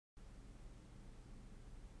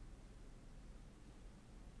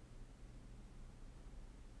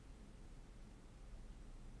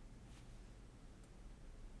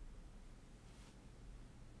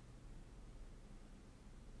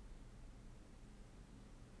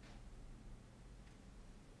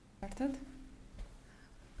started.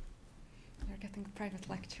 You're getting a private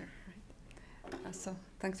lecture, right? So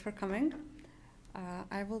thanks for coming.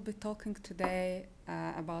 I will be talking today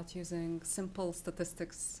about using simple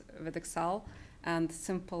statistics with Excel, and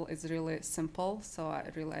simple is really simple, so I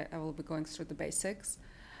will be going through the basics.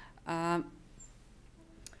 My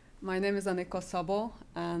name is Aniko Szabo,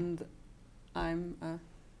 and I'm a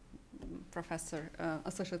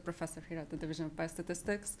associate professor here at the Division of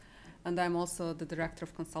Biostatistics, and I'm also the director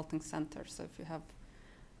of Consulting Center. So if you have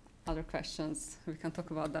other questions, we can talk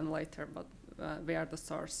about them later, but we are the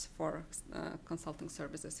source for consulting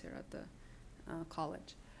services here at the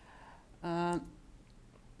college.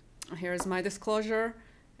 Here is my disclosure,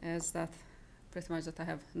 is that pretty much that I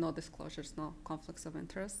have no disclosures, no conflicts of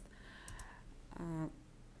interest.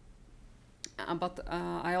 But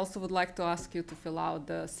I also would like to ask you to fill out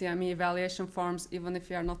the CME evaluation forms. Even if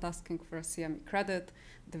you are not asking for a CME credit,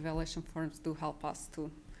 the evaluation forms do help us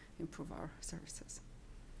to improve our services.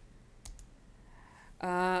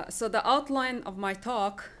 So the outline of my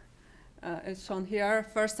talk is shown here.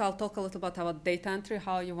 First, I'll talk a little bit about data entry,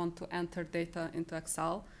 how you want to enter data into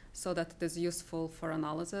Excel so that it is useful for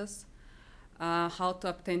analysis. How to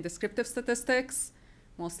obtain descriptive statistics,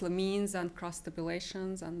 mostly means and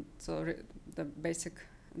cross-tabulations, and so the basic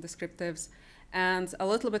descriptives, and a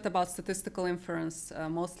little bit about statistical inference,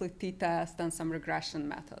 mostly t-test and some regression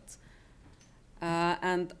methods.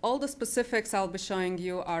 And all the specifics I'll be showing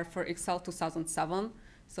you are for Excel 2007.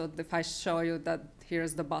 So if I show you that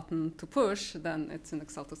here's the button to push, then it's in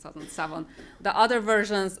Excel 2007. The other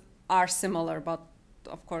versions are similar, but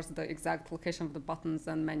of course the exact location of the buttons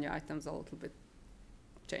and menu items are a little bit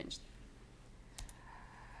changed.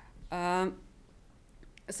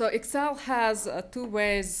 So Excel has two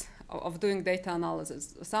ways of doing data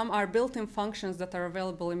analysis. Some are built-in functions that are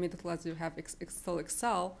available immediately as you have install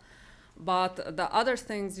Excel, but the other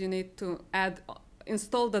things you need to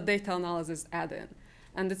install the data analysis add-in.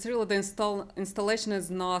 And it's really the installation is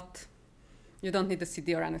not, you don't need a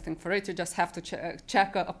CD or anything for it, you just have to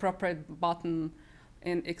check an appropriate button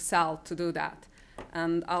in Excel to do that.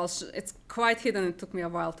 And it's quite hidden, it took me a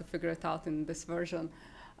while to figure it out in this version.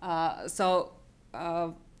 I'll show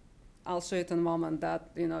you in a moment that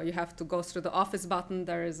you have to go through the Office button.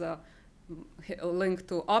 There is a link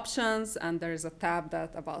to options, and there is a tab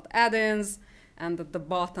about add-ins, and at the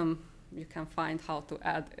bottom you can find how to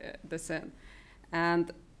add this in.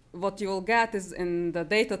 And what you will get is in the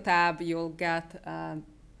data tab, you will get a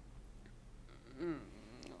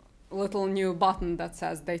little new button that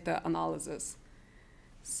says data analysis.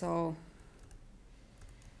 So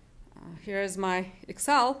here is my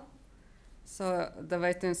Excel. So the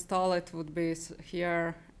way to install it would be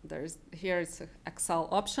here. Here it's Excel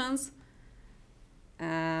options,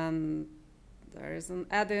 and there is an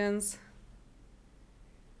add-ins,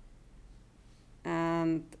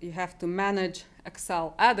 and you have to manage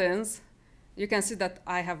Excel add-ins. You can see that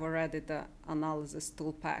I have already the analysis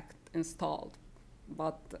tool pack installed,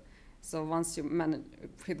 but so once you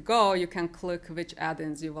hit go, you can click which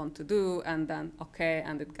add-ins you want to do, and then OK,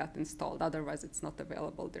 and it got installed. Otherwise, it's not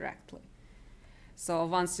available directly. So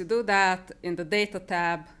once you do that, in the data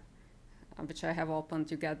tab, which I have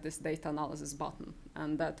opened, you get this data analysis button,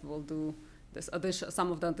 and that will do this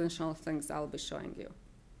some of the additional things I'll be showing you.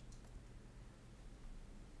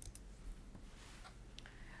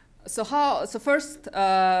 So first,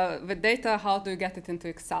 with data, how do you get it into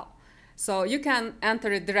Excel? So you can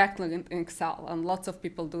enter it directly in Excel, and lots of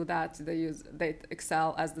people do that. They use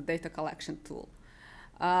Excel as the data collection tool.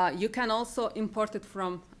 You can also import it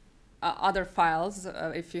from other files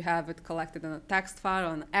if you have it collected in a text file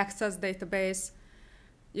or an Access database.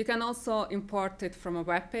 You can also import it from a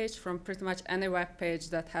web page, from pretty much any web page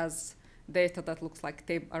that has data that looks like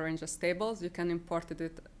arranged as tables. You can import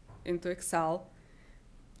it into Excel.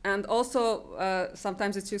 And also,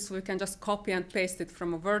 sometimes it's useful, you can just copy and paste it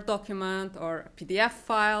from a Word document or a PDF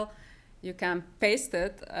file. You can paste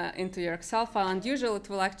it into your Excel file, and usually it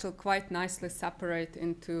will actually quite nicely separate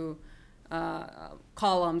into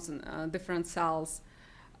columns and different cells.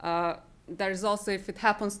 There's also, if it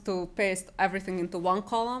happens to paste everything into one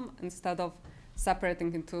column instead of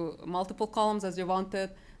separating into multiple columns as you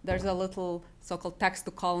wanted, there's a little so-called text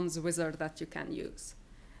to columns wizard that you can use.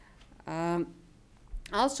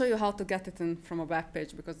 I'll show you how to get it in from a web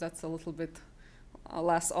page, because that's a little bit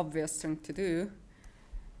less obvious thing to do.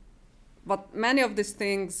 But many of these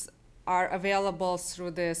things are available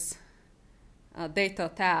through this data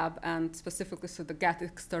tab, and specifically through the get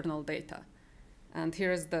external data. And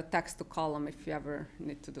here is the text to column if you ever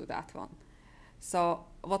need to do that one. So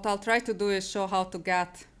what I'll try to do is show how to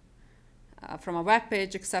get from a web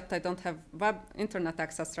page, except I don't have internet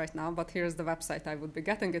access right now, but here's the website I would be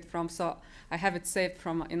getting it from. So I have it saved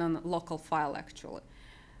in a local file, actually.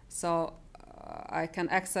 So I can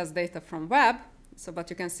access data from web, but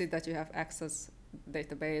you can see that you have access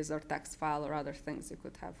database or text file or other things you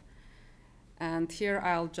could have. And here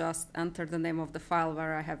I'll just enter the name of the file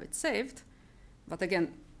where I have it saved. But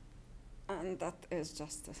again, and that is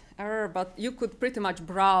just an error, but you could pretty much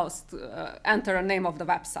browse to enter a name of the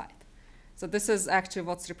website. So this is actually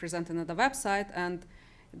what's represented in the website, and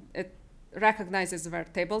it recognizes where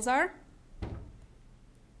tables are. All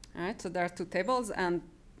right, so there are two tables, and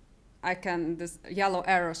this yellow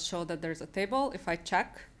arrows show that there's a table. If I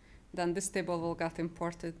check, then this table will get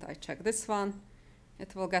imported. I check this one,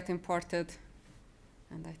 it will get imported,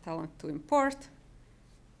 and I tell it to import.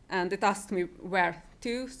 And it asks me where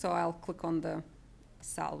to, so I'll click on the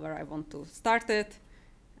cell where I want to start it,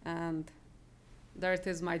 and there it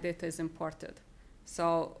is, my data is imported.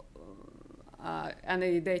 So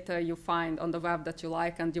any data you find on the web that you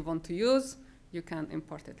like and you want to use, you can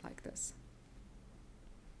import it like this.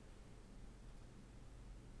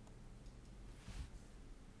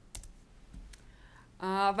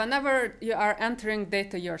 Whenever you are entering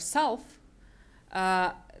data yourself,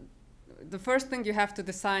 the first thing you have to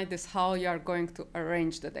decide is how you are going to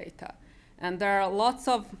arrange the data. And there are lots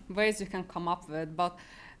of ways you can come up with,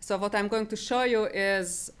 so what I'm going to show you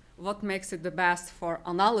is what makes it the best for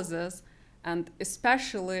analysis, and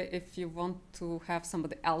especially if you want to have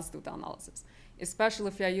somebody else do the analysis. Especially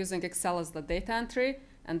if you are using Excel as the data entry,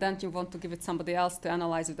 and then you want to give it somebody else to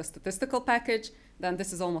analyze with a statistical package, then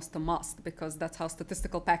this is almost a must, because that's how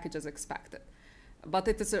statistical package is expected. But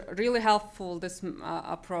it is really helpful, this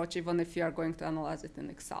approach, even if you are going to analyze it in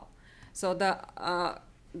Excel. So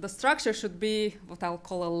the structure should be what I'll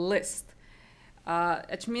call a list.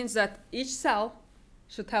 It means that each cell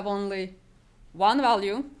should have only one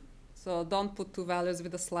value. So don't put two values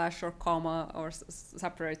with a slash or comma or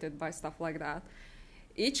separated by stuff like that.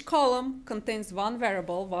 Each column contains one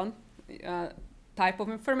variable, one type of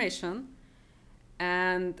information,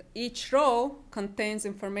 and each row contains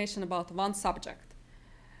information about one subject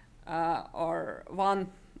or one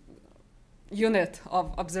unit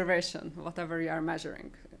of observation, whatever you are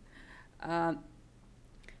measuring. And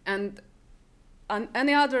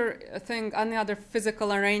any other thing, any other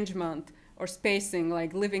physical arrangement or spacing,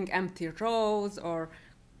 like leaving empty rows or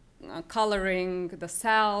coloring the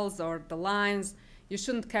cells or the lines, you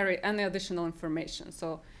shouldn't carry any additional information.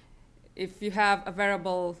 So if you have a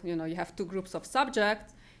variable, you have two groups of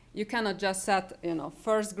subjects, you cannot just set,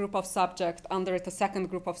 first group of subject, under it a second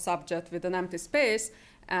group of subject with an empty space,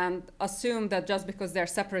 and assume that just because they're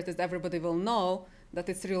separated, everybody will know that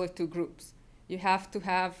it's really two groups. You have to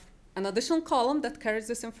have an additional column that carries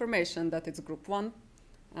this information, that it's group 1,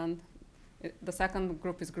 and the second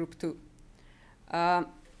group is group 2.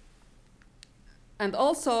 And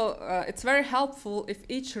also, it's very helpful if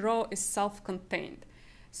each row is self-contained.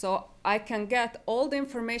 So I can get all the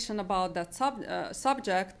information about that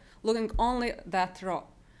subject looking only at that row.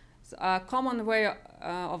 So a common way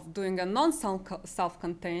of doing a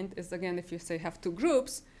non-self-contained is, again, if you say have two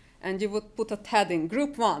groups, and you would put a heading,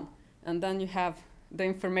 group 1, and then you have the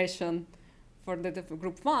information for the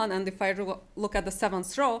group 1, and if I look at the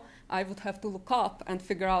 7th row, I would have to look up and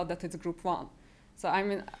figure out that it's group 1. So I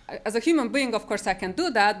mean, as a human being, of course, I can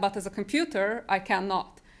do that, but as a computer, I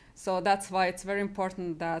cannot. So that's why it's very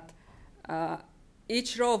important that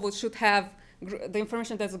each row should have the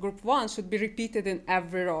information that's group 1 should be repeated in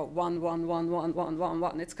every row, 1, 1, 1, 1, 1, 1,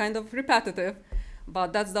 1. It's kind of repetitive,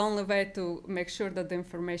 but that's the only way to make sure that the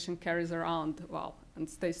information carries around well and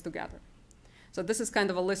stays together. So this is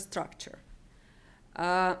kind of a list structure.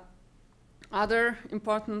 Other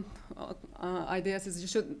important ideas is you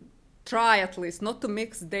should try at least not to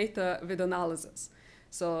mix data with analysis.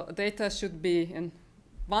 So data should be in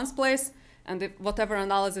one place, and if whatever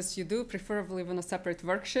analysis you do, preferably in a separate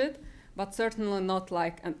worksheet, but certainly not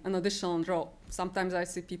like an additional row. Sometimes I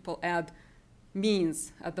see people add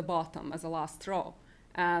means at the bottom as a last row.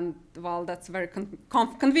 And while that's a very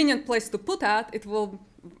convenient place to put that, it will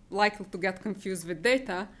likely to get confused with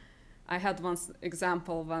data. I had one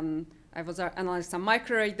example when I was analyzing some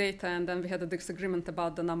microarray data, and then we had a disagreement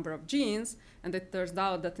about the number of genes, and it turns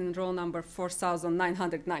out that in row number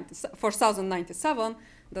 4097,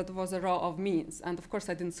 that was a row of means. And of course,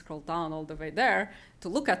 I didn't scroll down all the way there to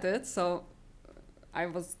look at it, so I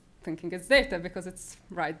was thinking it's data because it's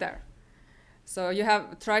right there. So you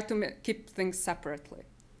have tried to keep things separately.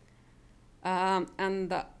 And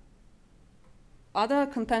the other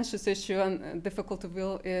contentious issue and difficult to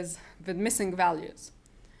deal is with missing values.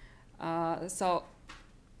 So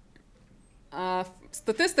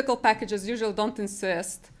statistical packages usually don't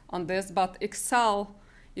insist on this, but Excel,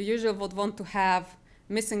 you usually would want to have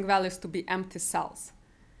missing values to be empty cells,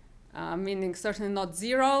 meaning certainly not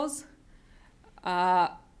zeros.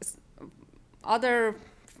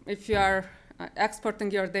 If you are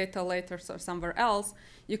exporting your data later or somewhere else,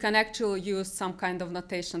 you can actually use some kind of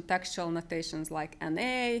notation, textual notations like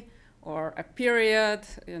NA or a period.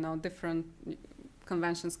 Different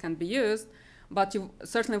conventions can be used, but you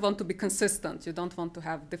certainly want to be consistent. You don't want to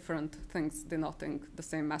have different things denoting the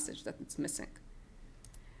same message that it's missing.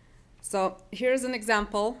 So here's an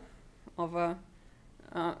example of a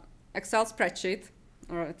Excel spreadsheet,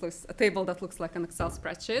 or at least a table that looks like an Excel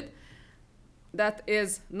spreadsheet, that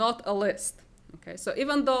is not a list. Okay, so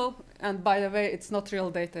even though, and by the way, it's not real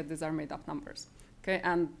data, these are made up numbers. Okay,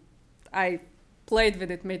 and I played with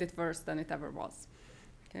it, made it worse than it ever was.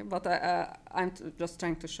 Okay, but I'm just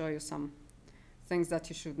trying to show you some things that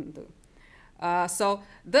you shouldn't do. So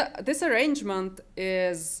this arrangement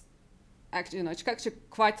is actually, it's actually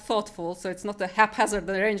quite thoughtful. So it's not a haphazard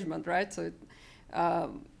arrangement, right? So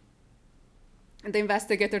the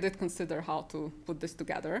investigator did consider how to put this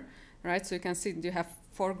together, right? So you can see you have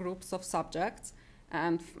 4 groups of subjects,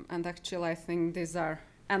 and actually I think these are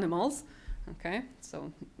animals, okay?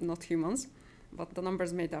 So not humans, but the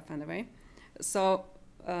numbers made up anyway. So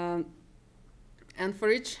and for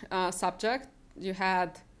each subject, you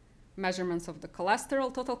had measurements of the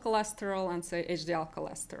cholesterol, total cholesterol, and say HDL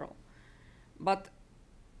cholesterol. But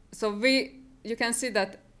so you can see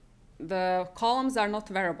that the columns are not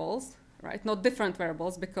variables, right? Not different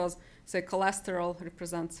variables, because say cholesterol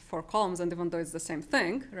represents 4 columns, and even though it's the same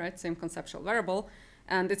thing, right? Same conceptual variable.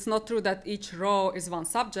 And it's not true that each row is one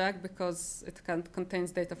subject, because it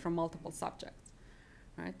contains data from multiple subjects,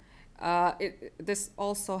 right? This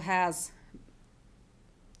also has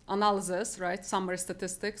analysis, right? Summary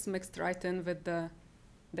statistics mixed right in with the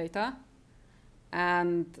data.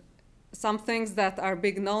 And some things that are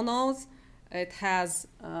big no-nos, it has,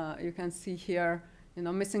 you can see here,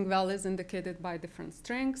 missing values indicated by different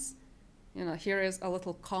strings. Here is a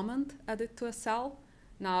little comment added to a cell.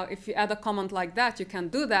 Now, if you add a comment like that, you can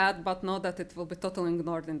do that, but know that it will be totally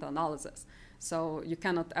ignored in the analysis. So you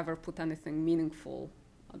cannot ever put anything meaningful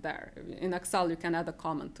there. In Excel, you can add a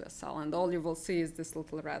comment to a cell, and all you will see is this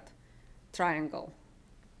little red triangle.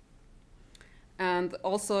 And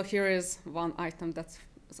also here is one item that's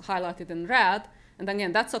highlighted in red. And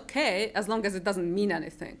again, that's okay as long as it doesn't mean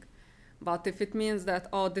anything. But if it means that,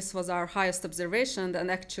 oh, this was our highest observation,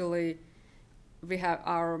 then actually we have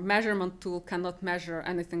our measurement tool cannot measure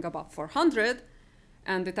anything above 400,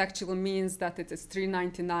 and it actually means that it is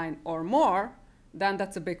 399 or more, then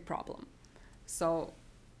that's a big problem. So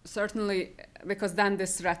certainly, because then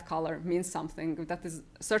this red color means something that is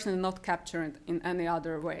certainly not captured in any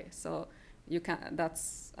other way. So you cannot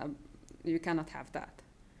have that.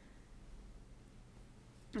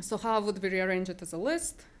 So how would we rearrange it as a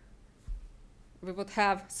list? We would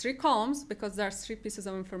have 3 columns, because there are 3 pieces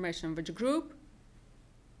of information: which group,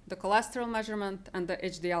 the cholesterol measurement, and the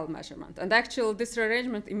HDL measurement. And actually, this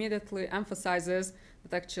rearrangement immediately emphasizes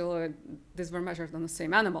that actually these were measured on the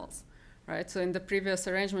same animals, right? So in the previous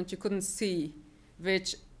arrangement, you couldn't see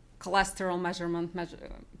which cholesterol measurement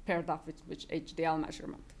paired up with which HDL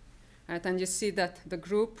measurement, right? And you see that the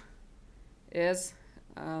group is,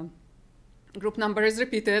 group number is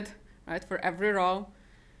repeated, right, for every row.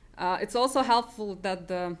 It's also helpful that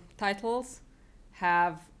the titles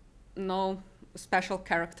have no special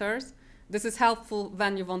characters. This is helpful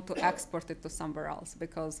when you want to export it to somewhere else,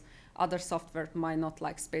 because other software might not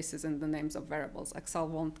like spaces in the names of variables. Excel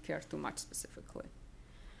won't care too much specifically.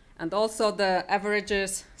 And also the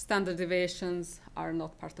averages, standard deviations are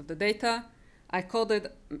not part of the data. I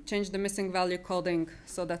changed the missing value coding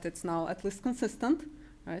so that it's now at least consistent,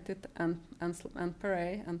 right? And per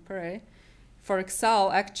A. For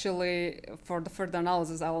Excel, actually, for the further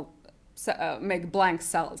analysis, I'll make blank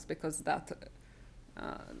cells, because that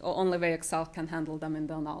only way Excel can handle them in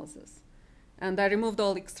the analysis. And I removed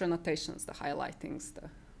all extra notations, the highlightings, the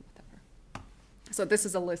whatever. So this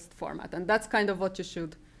is a list format, and that's kind of what you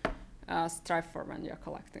should strive for when you're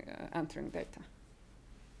entering data.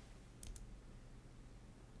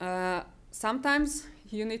 Sometimes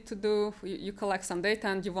you need to do, you collect some data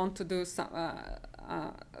and you want to do some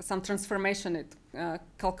transformation,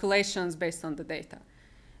 calculations based on the data.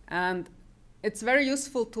 And it's very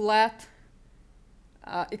useful to let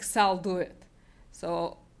Excel do it.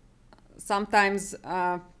 So sometimes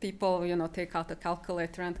people, take out a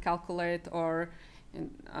calculator and calculate, or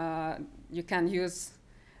you can use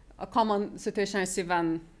a common situation I see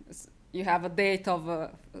when you have a date of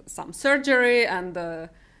some surgery, and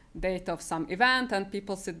date of some event, and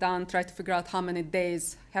people sit down and try to figure out how many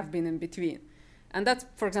days have been in between. And that's,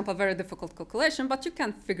 for example, a very difficult calculation, but you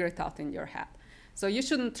can figure it out in your head. So you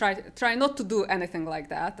shouldn't try not to do anything like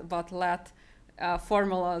that, but let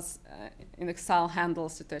formulas in Excel handle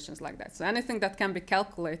situations like that. So anything that can be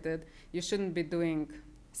calculated, you shouldn't be doing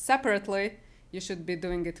separately. You should be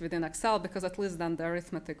doing it within Excel, because at least then the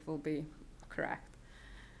arithmetic will be correct.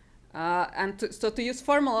 So to use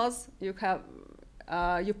formulas, you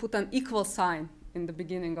put an equal sign in the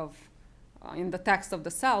beginning of, in the text of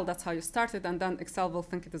the cell. That's how you start it, and then Excel will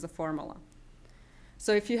think it is a formula.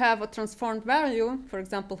 So if you have a transformed value, for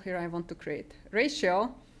example, here I want to create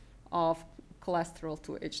ratio of cholesterol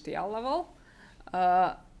to HDL level,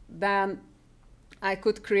 then I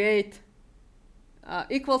could create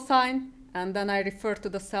equal sign, and then I refer to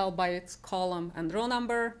the cell by its column and row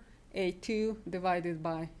number, A2 divided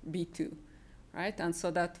by B2, right? And so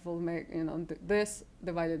that will make, this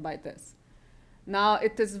divided by this. Now,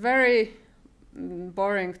 it is very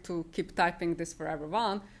boring to keep typing this for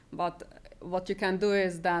everyone, but what you can do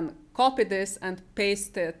is then copy this and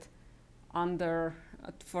paste it under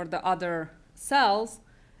for the other cells,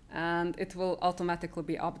 and it will automatically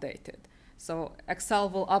be updated. So Excel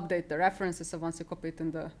will update the references, so once you copy it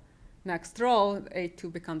in the next row,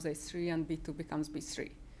 A2 becomes A3 and B2 becomes B3.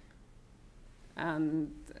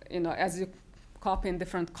 And as you copy in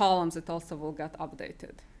different columns, it also will get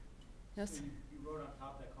updated. Yes? So you wrote on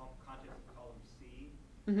top that contents of column C.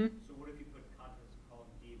 Mm-hmm. So what if you put contents of column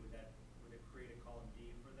D? Would it create a column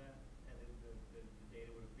D for that, and then the data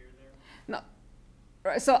would appear there? No.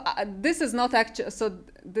 Right, so this is not actually, so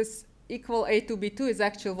this equal A2 B2 is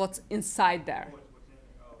actually what's inside there. Oh, it's what's in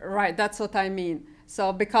there. Oh. Right, that's what I mean.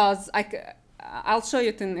 So because I'll show you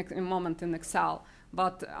it in a moment in Excel,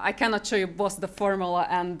 but I cannot show you both the formula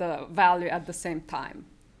and the value at the same time.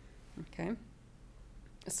 Okay.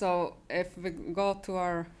 So if we go to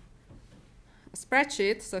our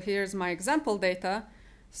spreadsheet, so here's my example data.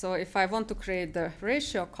 So if I want to create the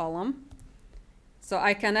ratio column, so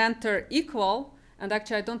I can enter equal, and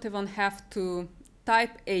actually I don't even have to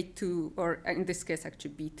type A2, or in this case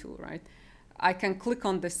actually B2, right? I can click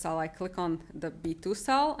on this cell. I click on the B2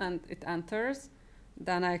 cell and it enters.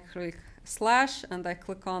 Then I click slash and I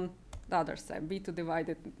click on the other side, B2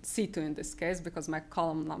 divided C2 in this case, because my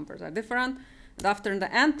column numbers are different. And after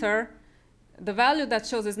the enter, the value that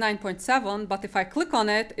shows is 9.7, but if I click on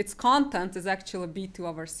it, its content is actually B2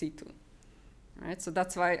 over C2. Right? So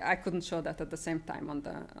that's why I couldn't show that at the same time on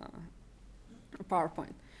the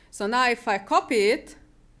PowerPoint. So now if I copy it,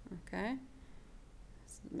 okay,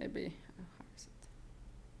 maybe, how is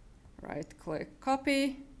it? Right click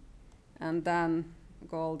copy, and then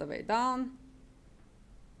go all the way down,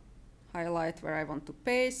 highlight where I want to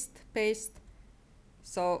paste.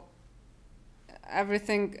 So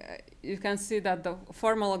everything, you can see that the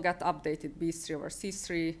formula got updated, B3 over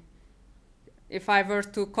C3. If I were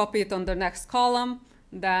to copy it on the next column,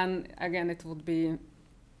 then again it would be,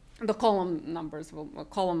 the column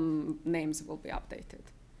names will be updated.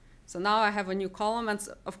 So now I have a new column, and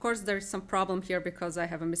of course there is some problem here because I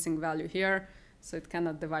have a missing value here, so it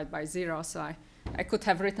cannot divide by 0. So I could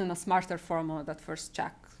have written a smarter formula that first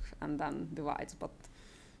checks and then divides, but.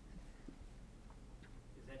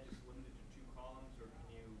 Is that just limited to 2 columns, or can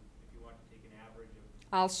you, if you want to take an average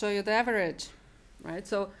of? I'll show you the average, right?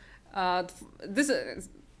 So this is,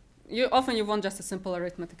 often you want just a simple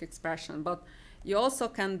arithmetic expression, but you also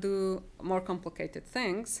can do more complicated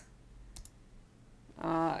things.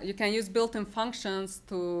 You can use built-in functions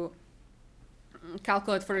to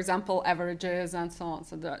calculate, for example, averages and so on.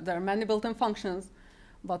 So there are many built-in functions,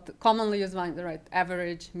 but commonly used ones, right?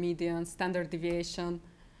 Average, median, standard deviation.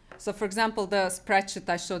 So for example, the spreadsheet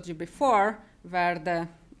I showed you before, where the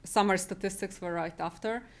summary statistics were right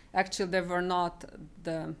after, actually they were not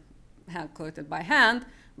calculated by hand,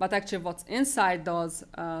 but actually what's inside those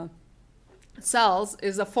cells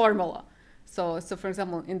is a formula. So for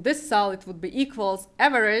example, in this cell, it would be equals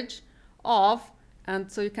average of,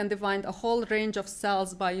 and so you can divide a whole range of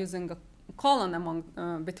cells by using a colon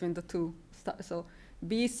among between the two. So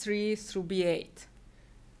B3 through B8.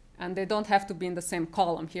 And they don't have to be in the same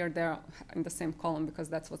column. Here they're in the same column because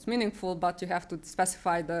that's what's meaningful, but you have to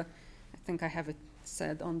specify the, I think I have it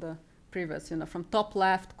said on the previous, from top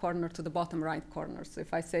left corner to the bottom right corner. So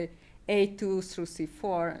if I say A2 through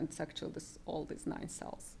C4, it's actually all these 9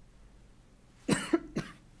 cells.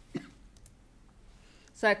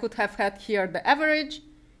 So I could have had here the average,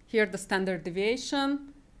 here the standard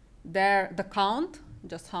deviation, there the count,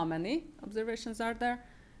 just how many observations are there,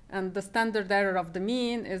 and the standard error of the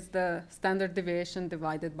mean is the standard deviation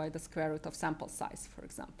divided by the square root of sample size, for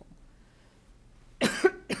example.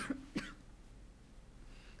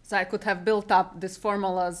 So I could have built up these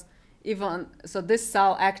formulas even, so this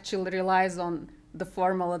cell actually relies on the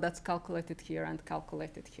formula that's calculated here and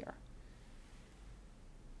calculated here.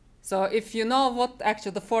 So if you know what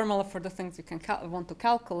actually the formula for the things you can want to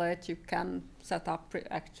calculate, you can set up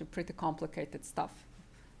actually pretty complicated stuff.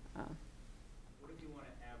 What if you want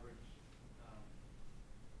to average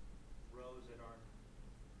rows that aren't,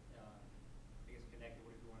 I guess, connected?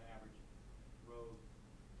 What if you want to average row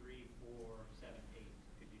 3, 4, 7, 8?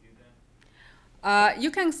 Could you do that?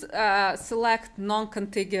 You can select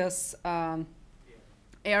non-contiguous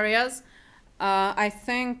areas. I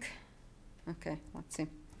think, okay, let's see.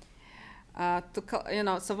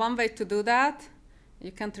 So one way to do that,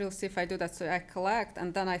 you can't really see if I do that. So I collect,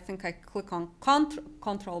 and then I think I click on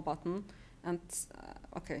control button, and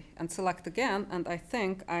and select again. And I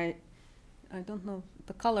think I don't know,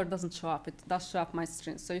 the color doesn't show up. It does show up my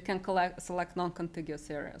screen. So you can select non-contiguous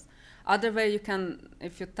areas. Other way, you can,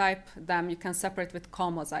 if you type them, you can separate with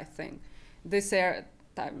commas. I think this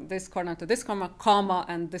corner to this corner, comma,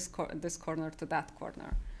 and this corner to that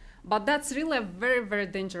corner. But that's really a very, very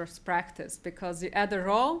dangerous practice, because you add a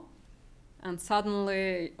row and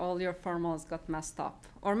suddenly all your formulas got messed up.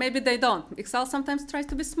 Or maybe they don't. Excel sometimes tries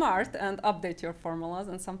to be smart and update your formulas,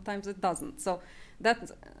 and sometimes it doesn't. So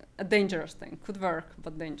that's a dangerous thing. Could work,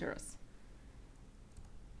 but dangerous.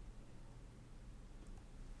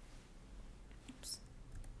 Oops.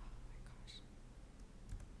 Oh my gosh.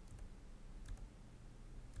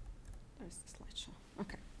 There's the slideshow.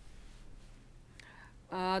 Okay.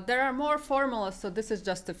 There are more formulas, so this is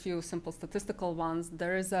just a few simple statistical ones.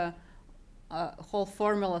 There is a whole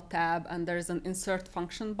formula tab, and there's an insert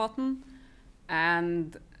function button,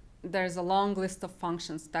 and there's a long list of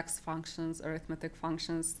functions: text functions, arithmetic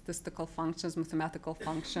functions, statistical functions, mathematical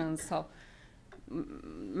functions. So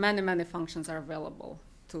many functions are available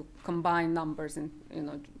to combine numbers in,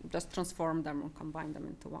 just transform them and combine them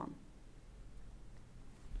into one.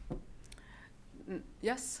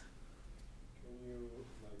 Yes? You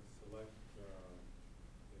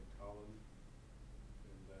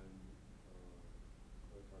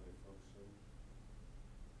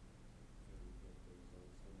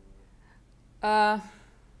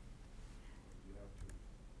have to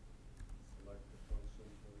select the function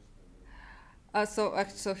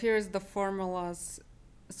first, So here's the formulas.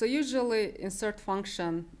 So usually insert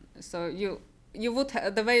function. So you would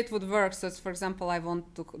the way it would work. So for example, I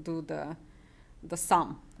want to do the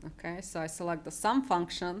sum. Okay, so I select the sum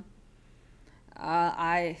function.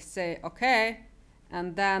 I say okay,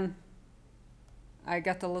 and then I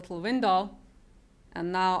get a little window,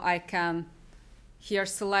 and now I can here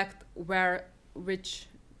select which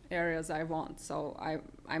areas I want. So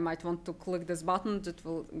I might want to click this button that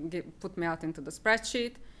will put me out into the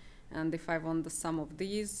spreadsheet. And if I want the sum of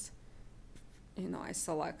these, I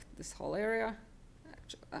select this whole area.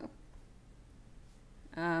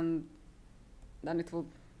 And then it will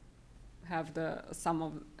have the sum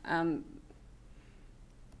of, and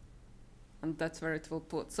that's where it will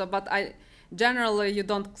put. So, but generally you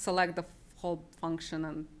don't select the whole function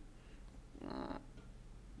and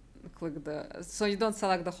click so you don't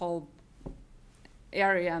select the whole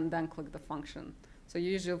area and then click the function. So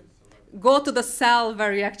you usually go to the cell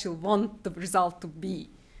where you actually want the result to be,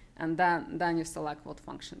 and then you select what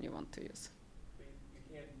function you want to use. But you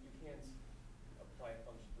can't apply a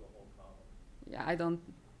function to a whole column. Yeah, I don't.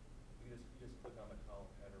 You just click on the column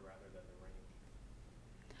header rather than the range.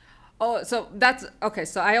 Oh, so that's okay.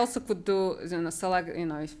 So I also could do select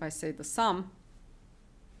if I say the sum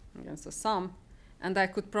against the sum. And I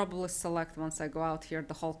could probably select, once I go out here,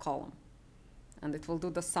 the whole column. And it will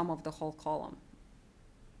do the sum of the whole column.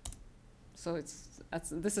 So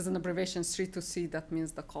this is an abbreviation 3-C, that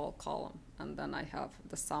means the whole column. And then I have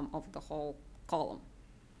the sum of the whole column,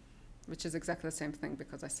 which is exactly the same thing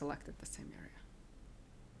because I selected the same area.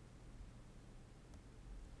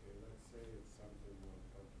 Okay, let's say it's something more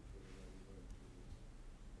complicated than we're going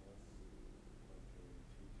to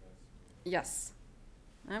t-test. Yes.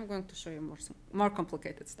 I'm going to show you more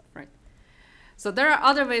complicated stuff, right? So there are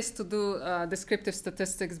other ways to do descriptive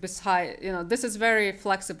statistics besides, this is very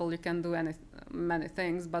flexible. You can do many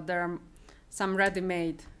things, but there are some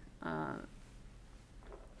ready-made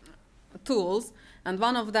tools. And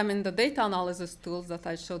one of them in the data analysis tools that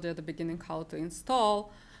I showed you at the beginning how to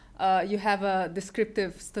install, you have a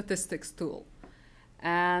descriptive statistics tool.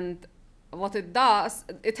 And what it does,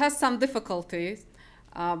 it has some difficulties.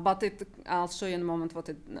 But I'll show you in a moment what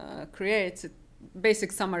it creates.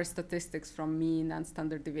 Basic summary statistics from mean and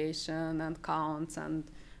standard deviation and counts and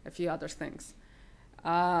a few other things.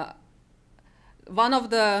 One of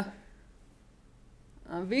the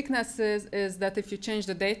weaknesses is that if you change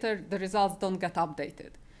the data, the results don't get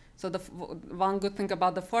updated. So one good thing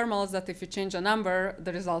about the formula is that if you change a number,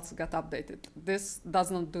 the results get updated. This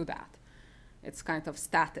does not do that. It's kind of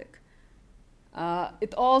static.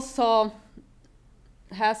 It also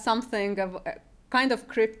has something of a kind of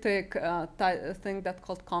cryptic thing that's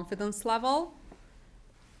called confidence level.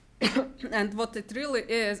 And what it really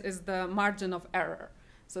is the margin of error.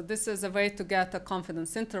 So this is a way to get a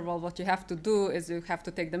confidence interval. What you have to do is you have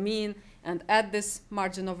to take the mean and add this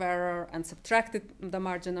margin of error and subtract the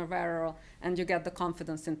margin of error, and you get the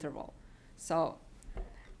confidence interval. So,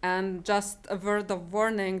 and just a word of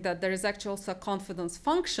warning that there is actually also a confidence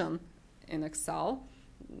function in Excel,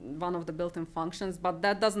 one of the built-in functions, but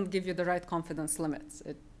that doesn't give you the right confidence limits.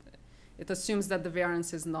 It assumes that the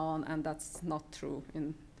variance is known, and that's not true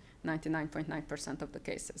in 99.9% of the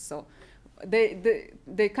cases. So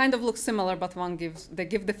they kind of look similar, but they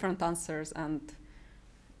give different answers, and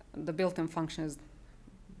the built-in function is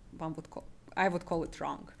I would call it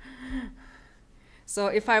wrong. So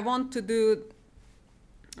if I want to do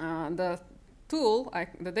the tool,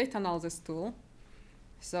 the data analysis tool,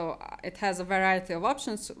 so it has a variety of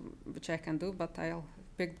options which I can do, but I'll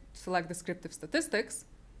select descriptive statistics.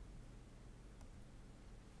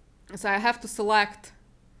 So I have to select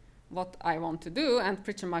what I want to do, and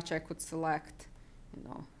pretty much I could select,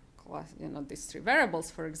 these three variables,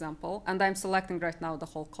 for example, and I'm selecting right now the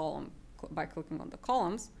whole column by clicking on the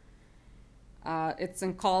columns. It's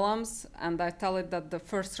in columns, and I tell it that the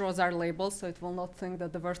first rows are labeled, so it will not think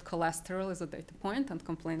that the word cholesterol is a data point and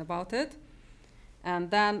complain about it. And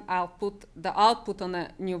then I'll put the output on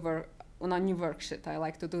a new worksheet. I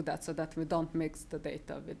like to do that so that we don't mix the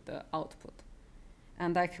data with the output.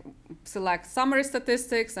 And I select summary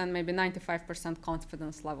statistics and maybe 95%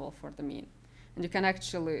 confidence level for the mean. And you can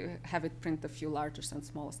actually have it print a few largest and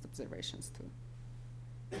smallest observations too.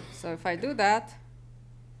 So if I do that,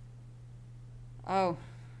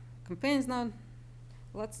 campaigns now,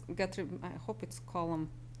 let's get, I hope it's column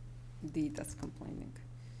D that's complaining.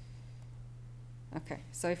 Okay,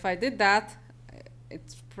 so if I did that, it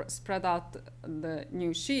spread out the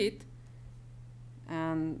new sheet,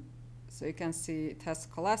 and so you can see it has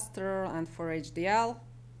cholesterol, and for HDL,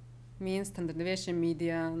 mean, standard deviation,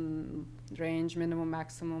 median, range, minimum,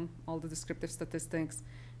 maximum, all the descriptive statistics.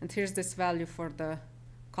 And here's this value for the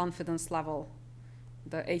confidence level,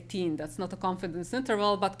 the 18. That's not a confidence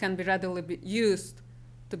interval, but can be readily used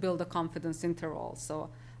to build a confidence interval. So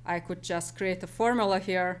I could just create a formula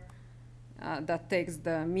here that takes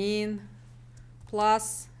the mean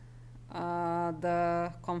plus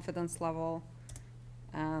the confidence level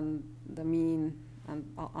and the mean, and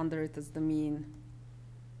under it is the mean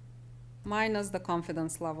minus the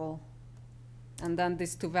confidence level, and then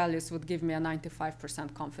these two values would give me a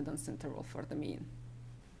 95% confidence interval for the mean.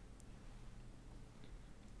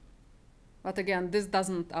 But again, this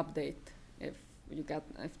doesn't update if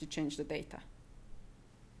you change the data.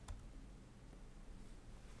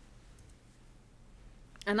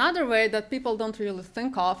 Another way that people don't really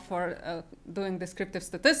think of for doing descriptive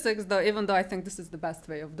statistics, even though I think this is the best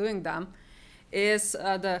way of doing them, is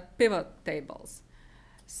the pivot tables.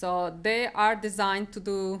 So they are designed to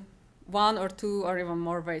do one or two or even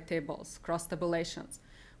more way tables, cross tabulations.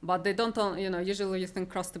 But they don't, usually you think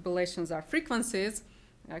cross tabulations are frequencies,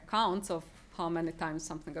 counts of how many times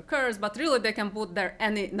something occurs, but really they can put there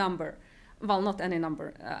any number. Well, not any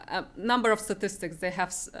number, a number of statistics. They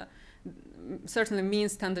have certainly mean,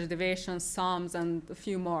 standard deviations, sums, and a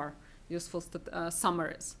few more useful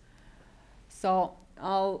summaries. So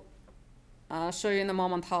I'll show you in a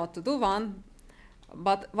moment how to do one.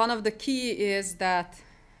 But one of the key is that,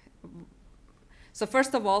 so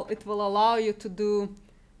first of all, it will allow you to do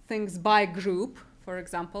things by group, for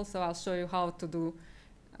example. So I'll show you how to do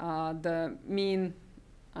the mean,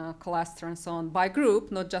 cholesterol, and so on by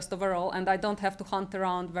group, not just overall. And I don't have to hunt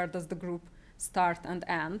around where does the group start and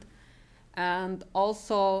end. And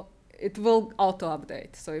also, it will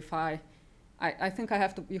auto-update. So if I think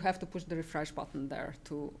you have to push the refresh button there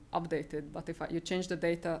to update it. But if you change the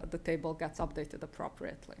data, the table gets updated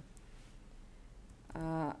appropriately.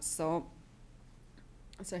 So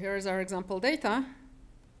here is our example data.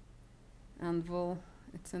 And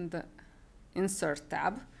it's in the Insert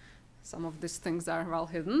tab. Some of these things are well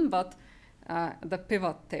hidden, but the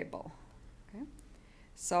pivot table. Okay?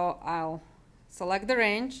 So I'll select the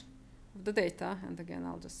range of the data, and again,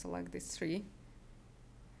 I'll just select these three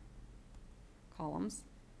columns,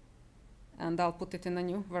 and I'll put it in a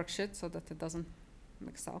new worksheet so that it doesn't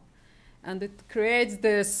mix up. And it creates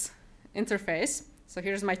this interface. So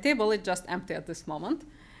here's my table. It's just empty at this moment.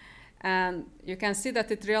 And you can see that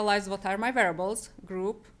it realized what are my variables,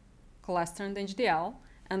 group, cluster, and HDL.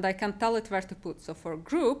 And I can tell it where to put. So for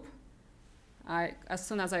group, as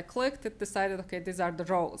soon as I clicked, it decided, okay, these are the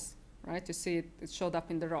rows, right? You see it showed up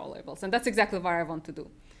in the row labels. And that's exactly what I want to do.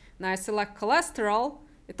 Now I select cholesterol.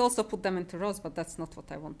 It also put them into rows, but that's not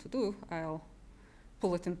what I want to do. I'll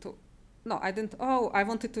pull it into, no, I didn't, oh, I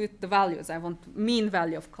wanted to do the values. I want mean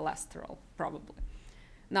value of cholesterol, probably.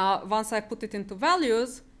 Now, once I put it into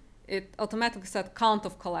values, it automatically said count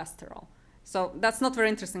of cholesterol. So that's not very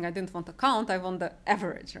interesting. I didn't want a count. I want the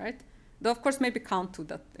average, right? Though, of course, maybe count too,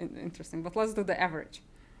 that's interesting. But let's do the average.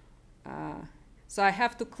 So I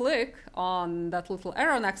have to click on that little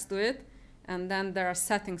arrow next to it. And then there are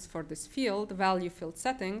settings for this field, value field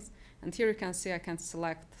settings. And here you can see I can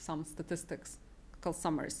select some statistical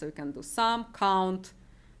summaries. So you can do sum, count.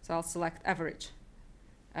 So I'll select average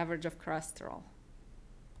of cholesterol.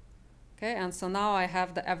 Okay, and so now I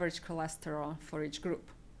have the average cholesterol for each group.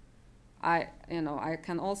 I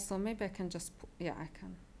can also, maybe I can just, I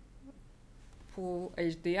can pull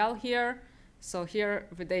HDL here. So here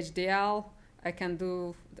with HDL, I can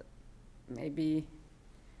do maybe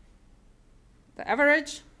the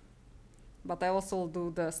average, but I also will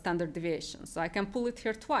do the standard deviation. So I can pull it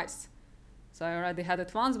here twice. So I already had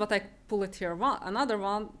it once, but I pull it here another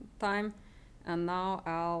one time, and now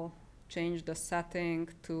I'll change the setting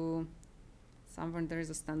to somewhere there is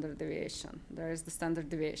a standard deviation. There is the standard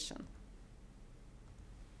deviation.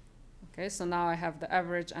 Okay, so now I have the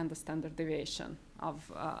average and the standard deviation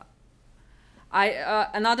of.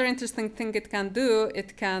 Another interesting thing it can do,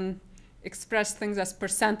 it can express things as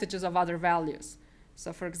percentages of other values.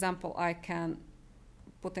 So for example, I can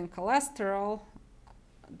put in cholesterol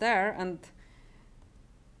there and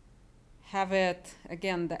have it,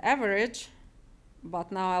 again, the average,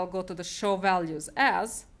 but now I'll go to the show values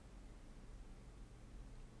as,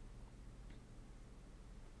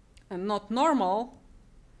 and not normal,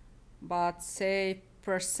 but say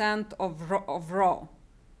percent of row.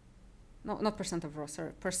 No, not percent of row,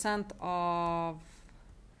 sorry, percent of,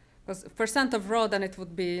 because percent of row, then it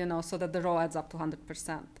would be, so that the row adds up to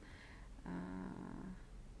 100%.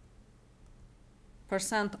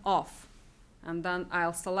 Percent of, and then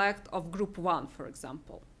I'll select of group 1, for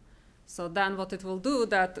example. So then what it will do,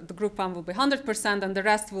 that the group 1 will be 100%, and the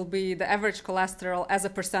rest will be the average cholesterol as a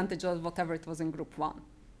percentage of whatever it was in group 1.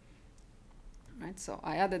 Right, so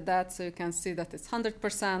I added that, so you can see that it's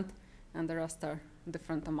 100%, and the rest are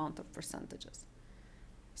different amount of percentages.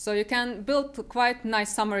 So you can build quite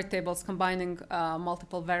nice summary tables combining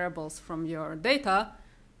multiple variables from your data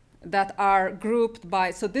that are grouped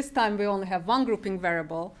by, so this time we only have one grouping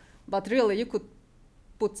variable, but really you could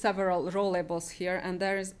put several row labels here, and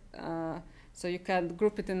there is, so you can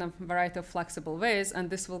group it in a variety of flexible ways, and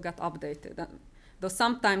this will get updated. And though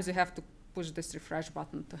sometimes you have to push this refresh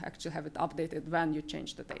button to actually have it updated when you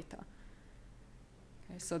change the data.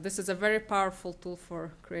 Okay, so this is a very powerful tool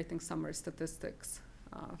for creating summary statistics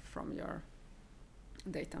from your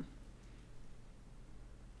data.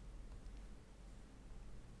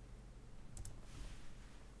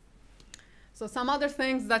 So some other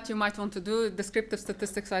things that you might want to do, descriptive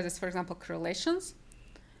statistics is, for example, correlations.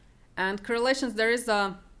 And correlations, there is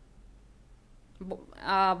a,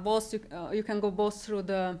 you can go both through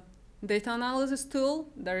the data analysis tool.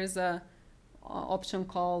 There is a option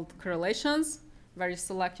called correlations, where you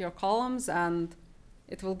select your columns and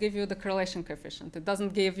it will give you the correlation coefficient. It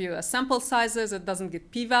doesn't give you a sample sizes, it doesn't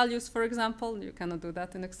give p-values, for example. You cannot do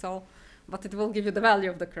that in Excel, but it will give you the value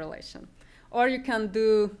of the correlation. Or you can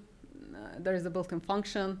do, there is a built-in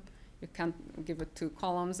function, you can give it 2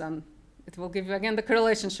 columns and it will give you again the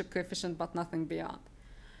correlation coefficient, but nothing beyond.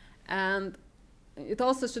 And it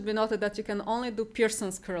also should be noted that you can only do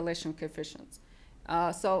Pearson's correlation coefficients.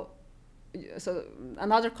 So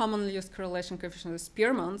another commonly used correlation coefficient is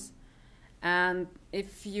Spearman's. And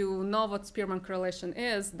if you know what Spearman correlation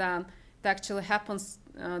is, then it actually happens,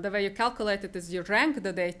 the way you calculate it is you rank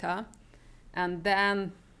the data and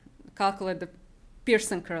then calculate the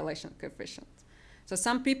Pearson correlation coefficient. So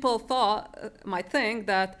some people might think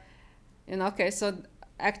that, okay, so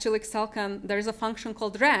actually Excel there is a function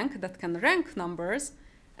called rank that can rank numbers,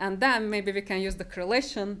 and then maybe we can use the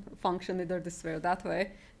correlation function either this way or that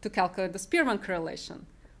way to calculate the Spearman correlation.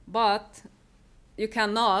 But you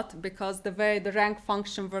cannot, because the way the rank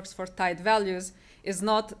function works for tied values is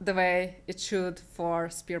not the way it should for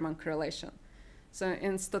Spearman correlation. So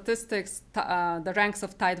in statistics, the ranks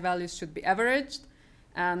of tied values should be averaged.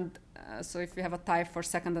 And so if you have a tie for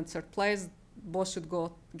second and third place, both should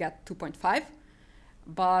get 2.5.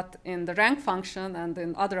 But in the rank function and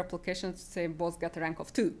in other applications, say both get a rank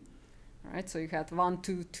of 2. right? So you had 1,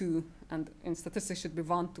 2, 2, and in statistics should be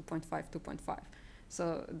 1, 2.5, 2.5.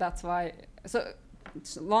 So that's why, so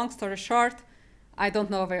long story short, I don't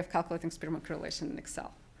know a way of calculating Spearman correlation in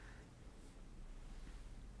Excel.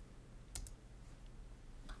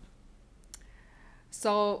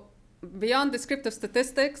 So beyond descriptive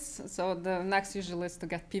statistics, so the next usually is to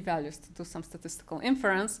get p-values to do some statistical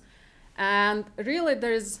inference. And really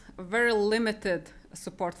there is very limited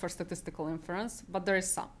support for statistical inference, but there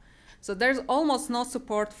is some. So there's almost no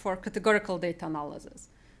support for categorical data analysis.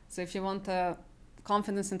 So if you want a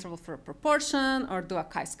confidence interval for a proportion or do a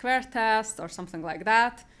chi-square test or something like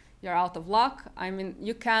that, you're out of luck. I mean,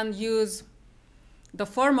 you can use the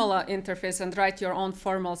formula interface and write your own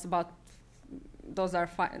formulas, but those are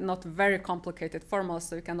not very complicated formulas,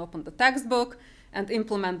 so you can open the textbook and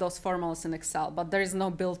implement those formulas in Excel, but there is no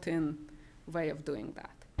built-in way of doing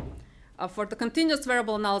that. For the continuous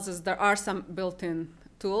variable analysis, there are some built-in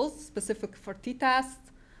tools specific for t-test,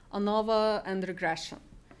 ANOVA, and regression.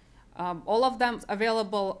 All of them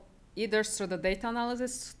available either through the data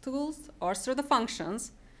analysis tools or through the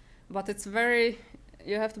functions, but it's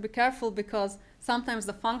you have to be careful because sometimes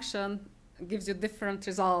the function gives you different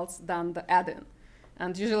results than the add-in.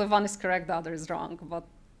 And usually one is correct, the other is wrong, but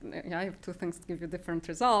yeah, I have two things to give you different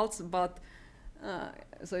results, but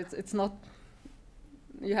so it's not,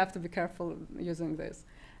 you have to be careful using this.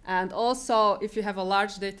 And also, if you have a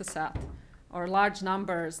large data set or large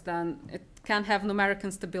numbers, then it can have numeric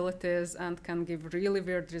instabilities and can give really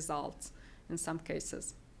weird results in some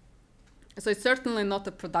cases. So it's certainly not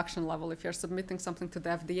a production level. If you're submitting something to the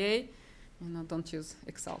FDA, don't use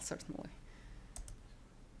Excel, certainly.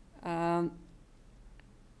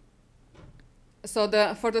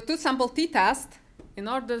 So for the two-sample t-test, in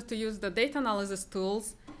order to use the data analysis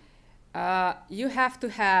tools, you have to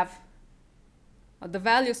have the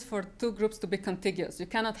values for two groups to be contiguous. You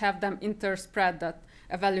cannot have them interspread, that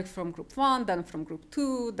a value from group 1, then from group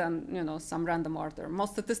 2, then some random order.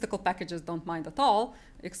 Most statistical packages don't mind at all.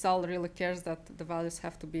 Excel really cares that the values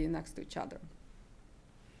have to be next to each other.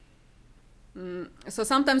 So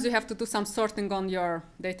sometimes you have to do some sorting on your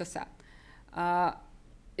data set.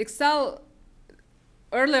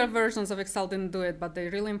 Earlier versions of Excel didn't do it, but they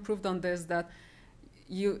really improved on this, that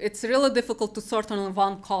it's really difficult to sort on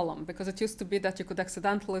one column, because it used to be that you could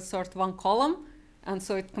accidentally sort one column, and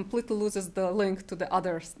so it completely loses the link to the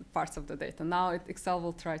other parts of the data. Now Excel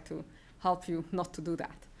will try to help you not to do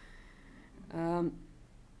that.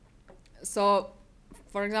 So,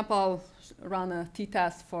 for example, I'll run a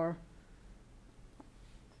t-test for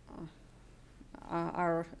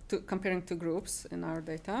comparing two groups in our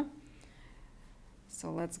data. So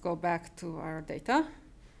let's go back to our data,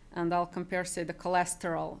 and I'll compare, say, the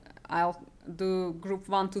cholesterol. I'll do group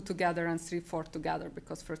 1, 2 together and 3, 4 together,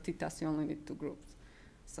 because for t-test you only need two groups.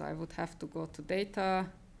 So I would have to go to data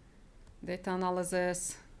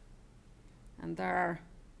analysis, and there are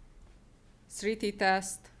 3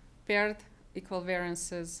 t-tests, paired, equal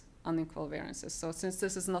variances, unequal variances. So since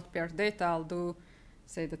this is not paired data, I'll do,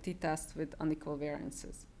 say, the t-test with unequal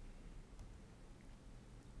variances.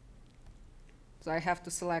 So I have to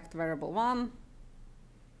select variable 1,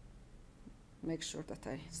 make sure that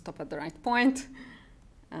I stop at the right point,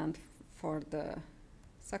 and for the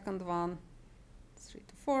second one, 3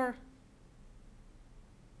 to 4.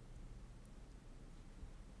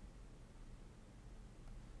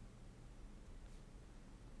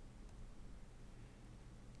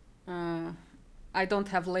 I don't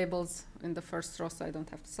have labels in the first row, so I don't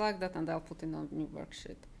have to select that, and I'll put in a new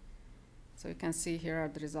worksheet. So you can see here are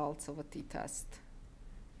the results of a t-test,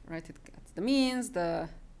 right? It gets the means, the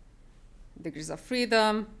degrees of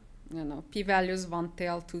freedom, p-values, 1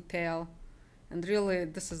 tail, 2 tail, and really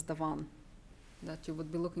this is the one that you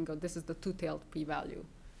would be looking at. This is the 2-tailed p-value,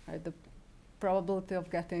 right? The probability of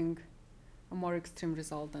getting a more extreme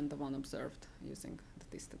result than the one observed using the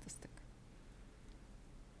t-statistic.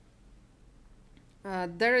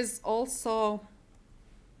 There is also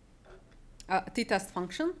a t-test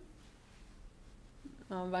function.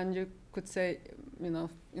 When you could say, in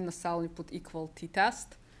a cell you put equal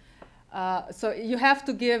t-test. So you have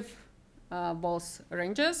to give both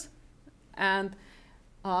ranges, and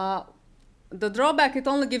the drawback, it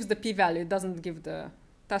only gives the p-value. It doesn't give the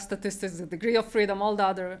test statistics, the degree of freedom, all the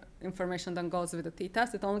other information that goes with the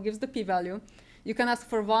t-test. It only gives the p-value. You can ask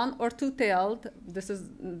for 1 or 2-tailed. This is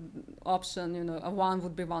option, a 1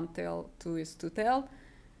 would be 1-tailed, 2 is 2-tailed.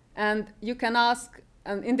 And you can ask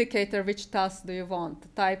an indicator which test do you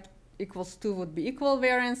want. Type equals 2 would be equal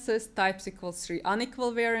variances, types equals 3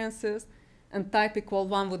 unequal variances, and type equal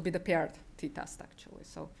 1 would be the paired t-test, actually.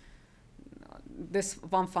 So this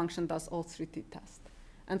one function does all 3 t-tests.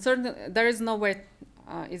 And certainly, there is no way,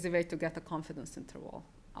 easy way to get a confidence interval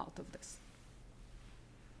out of this.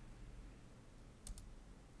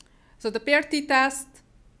 So the pair t-test,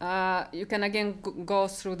 you can again go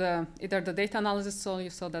through either the data analysis, so you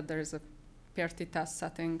saw that there is a pair t-test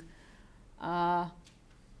setting.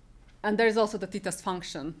 And there is also the t-test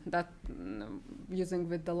function that using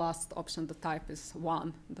with the last option, the type is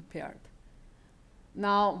 1, the paired.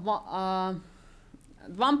 Now,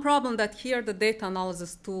 one problem that here the data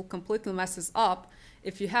analysis tool completely messes up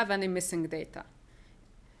if you have any missing data.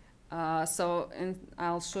 I'll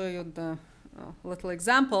show you the little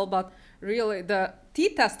example, but really the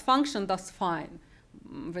t-test function does fine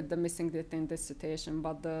with the missing data in this situation,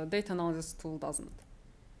 but the data analysis tool doesn't.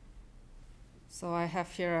 So I have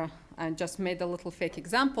here, I just made a little fake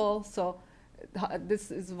example. So this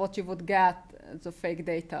is what you would get, the fake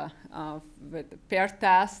data with the pair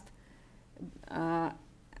test.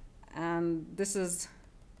 And this is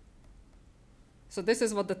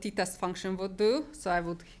what the t-test function would do. So I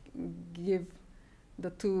would give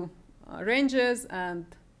the two ranges and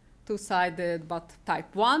two-sided but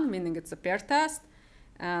type 1, meaning it's a pair test.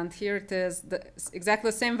 And here it is, exactly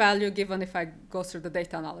the same value given if I go through the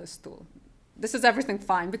data analysis tool. This is everything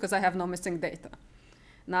fine because I have no missing data.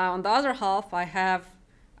 Now on the other half, I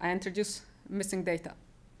introduce missing data.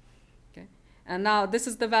 Okay? And now this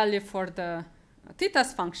is the value for the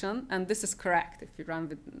t-test function, and this is correct if you run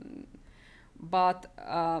with. But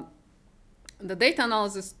the data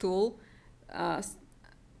analysis tool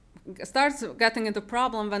starts getting into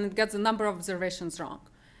problem when it gets the number of observations wrong.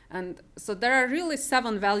 And so there are really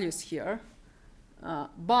 7 values here.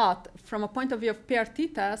 But from a point of view of pair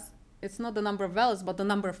t-test, it's not the number of values, but the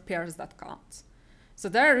number of pairs that counts. So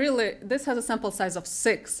this has a sample size of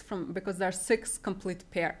 6 because there are 6 complete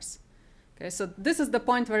pairs. Okay, so this is the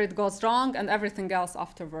point where it goes wrong and everything else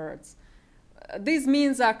afterwards. These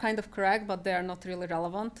means are kind of correct, but they are not really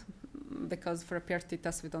relevant because for a pair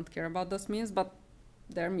t-test, we don't care about those means, but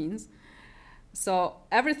they're means. So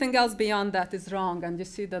everything else beyond that is wrong, and you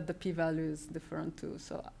see that the p-value is different too.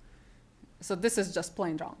 So this is just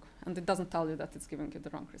plain wrong, and it doesn't tell you that it's giving you the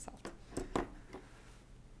wrong result.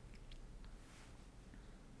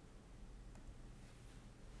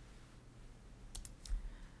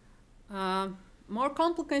 More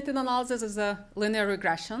complicated analysis is a linear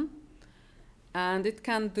regression, and it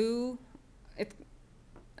can do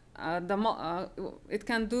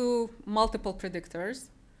multiple predictors.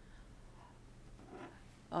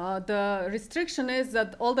 The restriction is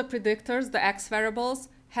that all the predictors, the x variables,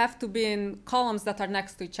 have to be in columns that are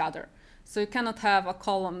next to each other. So you cannot have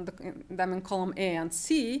them in column A and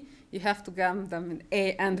C. You have to get them in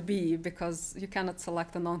A and B because you cannot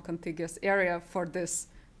select a non-contiguous area for this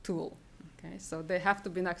tool. Okay, so they have to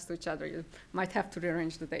be next to each other. You might have to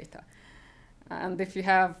rearrange the data. And if you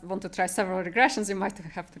want to try several regressions, you might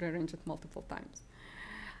have to rearrange it multiple times.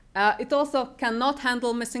 It also cannot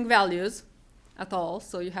handle missing values at all,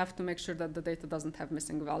 so you have to make sure that the data doesn't have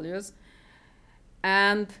missing values.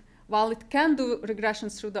 And while it can do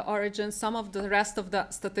regressions through the origin, some of the rest of the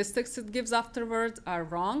statistics it gives afterwards are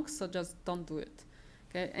wrong, so just don't do it.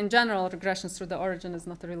 Okay? In general, regressions through the origin is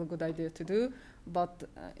not a really good idea to do, but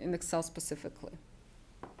in Excel specifically.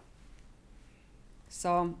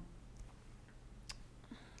 So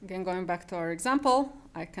again, going back to our example,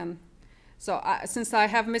 since I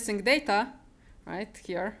have missing data, right,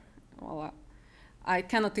 here, well, I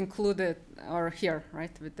cannot include it, or here,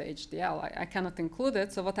 right, with the HDL, I cannot include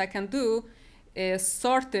it. So what I can do is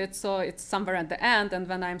sort it so it's somewhere at the end, and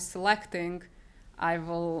when I'm selecting, I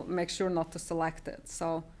will make sure not to select it.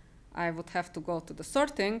 So I would have to go to the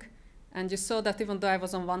sorting, and you saw that even though I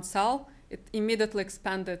was on one cell, it immediately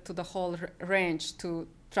expanded to the whole range to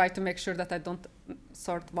try to make sure that I don't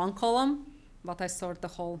sort one column, but I sort the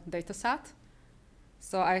whole data set.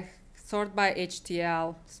 So I sort by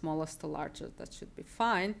HTL, smallest to largest, that should be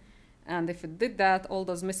fine. And if it did that, all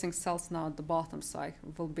those missing cells now at the bottom, so I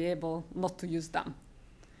will be able not to use them.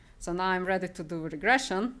 So now I'm ready to do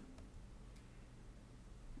regression.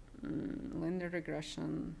 Linear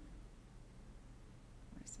regression.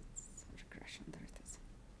 Where is it? Regression, there it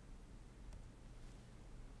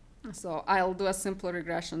is. So I'll do a simple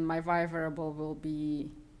regression. My y variable will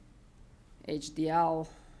be HDL.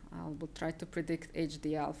 I will try to predict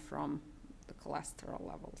HDL from the cholesterol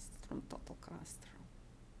levels, from total cholesterol.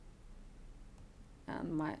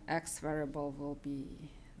 And my x variable will be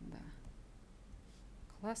the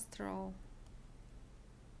cholesterol.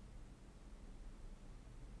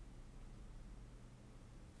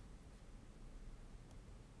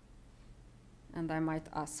 And I might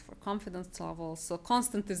ask for confidence level. So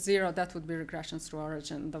constant is 0, that would be regression through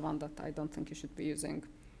origin, the one that I don't think you should be using.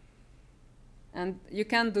 And you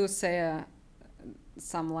can do, say,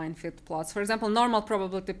 some line fit plots. For example, normal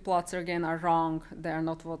probability plots, again, are wrong. They are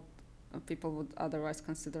not what people would otherwise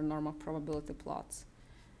consider normal probability plots.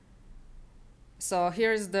 So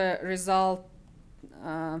here's the result.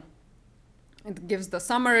 It gives the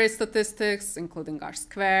summary statistics, including R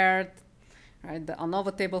squared, right? The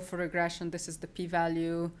ANOVA table for regression. This is the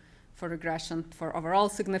p-value for regression for overall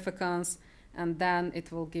significance. And then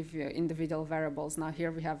it will give you individual variables. Now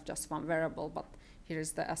here we have just one variable, but here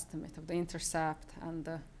is the estimate of the intercept and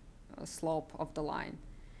the slope of the line.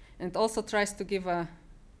 And it also tries to give a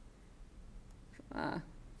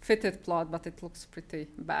fitted plot, but it looks pretty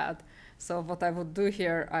bad. So what I would do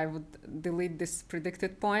here, I would delete these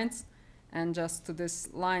predicted points, and just to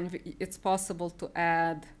this line, it's possible to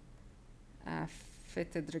add a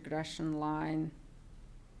fitted regression line,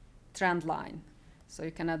 trend line. So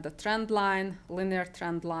you can add the trend line, linear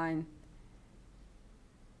trend line,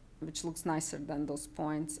 which looks nicer than those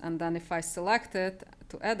points. And then if I select it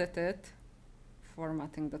to edit it,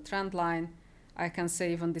 formatting the trend line, I can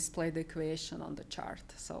say even display the equation on the chart.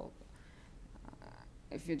 So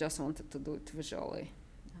if you just wanted to do it visually,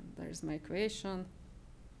 and there's my equation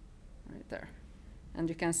right there. And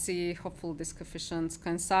you can see, hopefully, these coefficients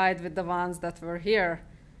coincide with the ones that were here,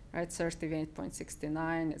 right?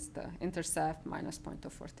 38.69 is the intercept minus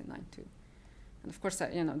 0.0492. And of course,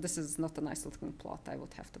 you know, this is not a nice looking plot. I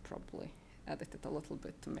would have to probably edit it a little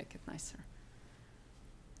bit to make it nicer.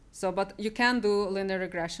 So, but you can do linear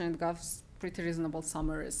regression. It gives pretty reasonable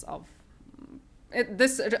summaries of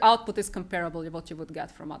this output is comparable to what you would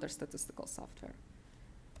get from other statistical software.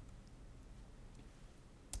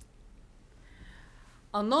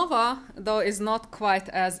 ANOVA, though, is not quite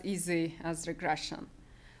as easy as regression.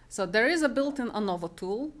 So there is a built-in ANOVA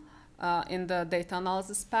tool in the data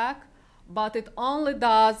analysis pack, but it only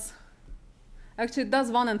does, actually it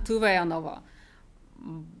does one- and two-way ANOVA,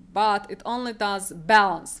 but it only does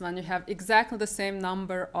balance when you have exactly the same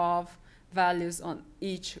number of values on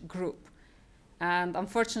each group. And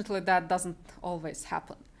unfortunately, that doesn't always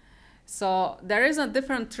happen. So there is a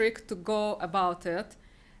different trick to go about it.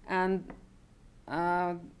 And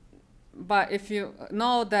but if you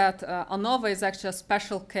know that ANOVA is actually a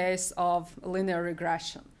special case of linear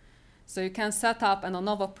regression. So you can set up an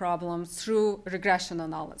ANOVA problem through regression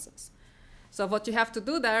analysis. So what you have to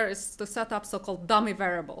do there is to set up so-called dummy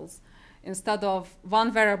variables. Instead of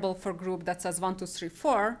one variable for group that says 1, 2, 3,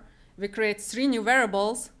 4, we create 3 new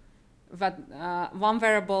variables. But one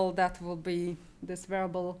variable that will be this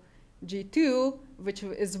variable G2, which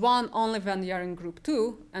is 1 only when you're in group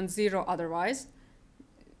 2 and 0 otherwise.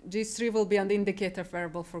 G3 will be an indicator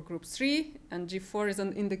variable for group 3, and G4 is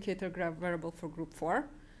an indicator variable for group 4.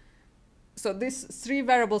 So these 3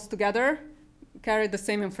 variables together carry the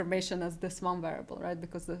same information as this one variable, right?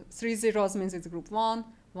 Because the 3 zeros means it's group 1,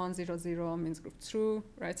 1, 0, 0 means group 2,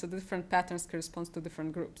 right? So the different patterns correspond to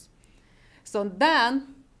different groups. So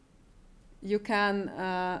then you can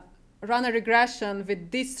run a regression with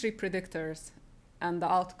these 3 predictors and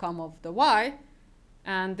the outcome of the y,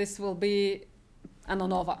 and this will be an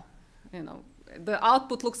ANOVA. You know, the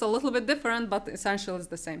output looks a little bit different, but essentially it's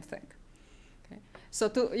the same thing. Okay. So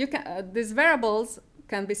these variables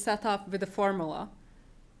can be set up with a formula.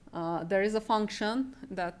 There is a function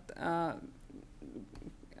that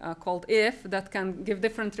called if that can give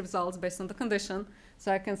different results based on the condition.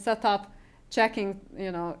 So I can set up checking,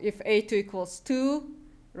 you know, if A2 equals 2,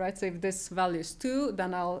 right? So if this value is 2,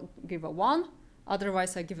 then I'll give a 1.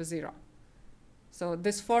 Otherwise, I give a 0. So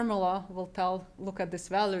this formula will look at this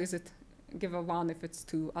value, give a 1 if it's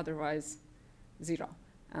 2, otherwise 0.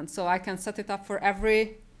 And so I can set it up for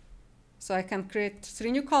so I can create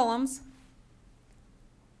 3 new columns.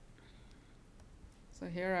 So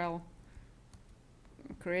here I'll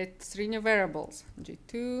create 3 new variables,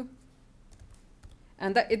 G2.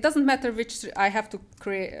 And it doesn't matter which, I have to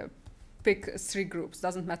pick 3 groups.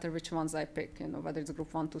 Doesn't matter which ones I pick, you know, whether it's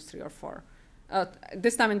group 1, 2, 3, or 4.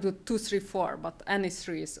 This time I do 2, 3, 4, but any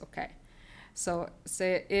 3 is okay. So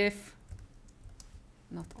say if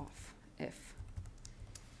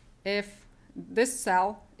this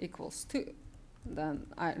cell equals 2, then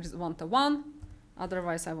I just want a 1,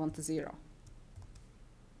 otherwise I want a 0.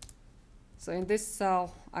 So in this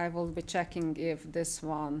cell, I will be checking if this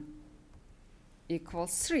one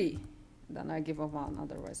equals 3, then I give a 1,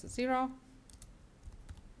 otherwise a 0.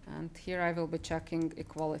 And here I will be checking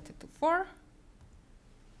equality to 4.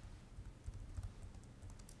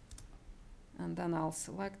 And then I'll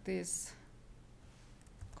select these,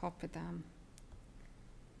 copy them,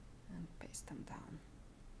 and paste them down.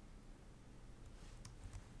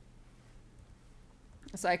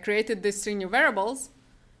 So I created these 3 new variables,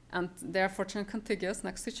 and they're fortunately contiguous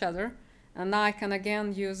next to each other. And now I can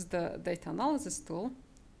again use the data analysis tool,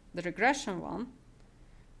 the regression one.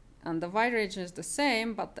 And the y range is the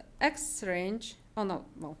same, but the x range, oh no,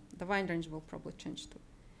 well, the y range will probably change too.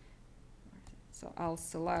 So I'll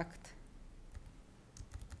select,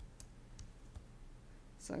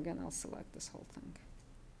 so again, I'll select this whole thing.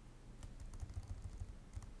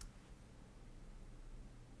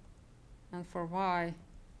 And for y,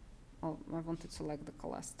 oh, I want to select the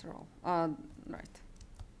cholesterol, right.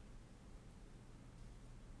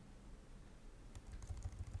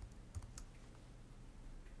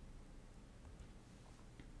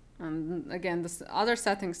 And again, this other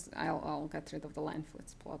settings, I'll get rid of the line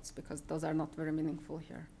flits plots because those are not very meaningful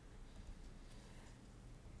here.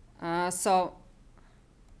 So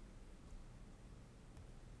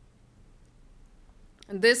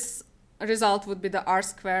this result would be the R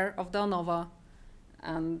square of the ANOVA,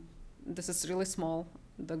 and this is really small.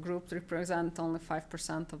 The group represent only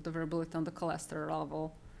 5% of the variability on the cholesterol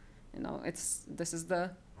level. You know, this is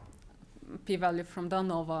the p-value from the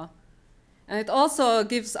ANOVA. And it also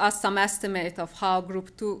gives us some estimate of how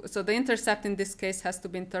group 2, so the intercept in this case has to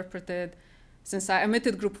be interpreted, since I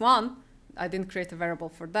omitted group 1, I didn't create a variable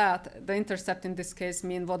for that. The intercept in this case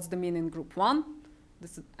mean what's the mean in group 1.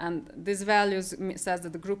 And these values says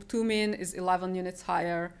that the group 2 mean is 11 units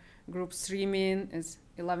higher, group 3 mean is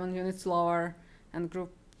 11 units lower, and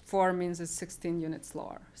group 4 means is 16 units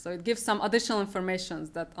lower. So it gives some additional information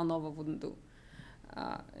that ANOVA wouldn't do.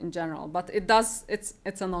 In general, but it does. It's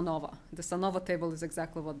an ANOVA. This ANOVA table is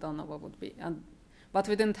exactly what the ANOVA would be, but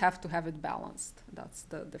we didn't have to have it balanced. That's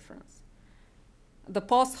the difference. The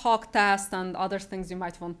post hoc test and other things you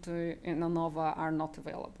might want to in ANOVA are not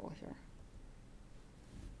available here.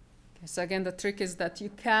 Okay, so again, the trick is that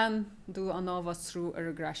you can do ANOVA through a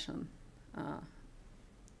regression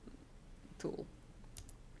tool.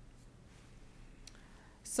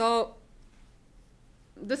 So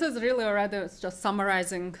this is really already just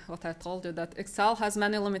summarizing what I told you, that Excel has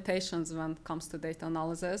many limitations when it comes to data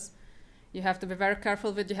analysis. You have to be very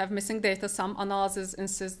careful with you have missing data. Some analyses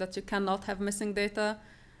insist that you cannot have missing data.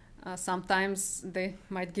 Sometimes they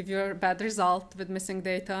might give you a bad result with missing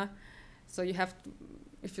data. So you have to,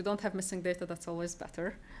 if you don't have missing data, that's always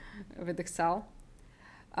better with Excel.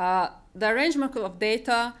 The arrangement of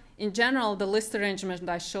data, in general, the list arrangement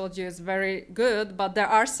I showed you is very good, but there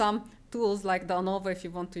are some tools like the ANOVA, if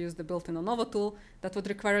you want to use the built-in ANOVA tool, that would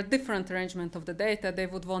require a different arrangement of the data. They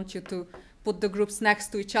would want you to put the groups next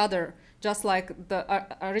to each other, just like the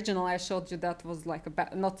original I showed you that was like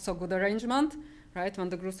a not so good arrangement, right, when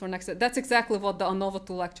the groups were next to it. That's exactly what the ANOVA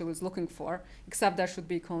tool actually is looking for, except there should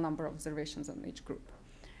be equal number of observations in each group.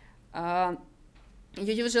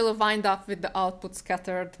 You usually wind up with the output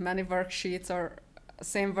scattered, many worksheets or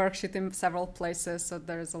same worksheet in several places, so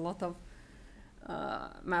there is a lot of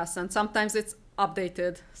mess, and sometimes it's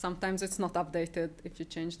updated, sometimes it's not updated if you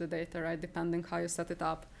change the data, right, depending how you set it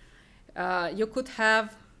up. You could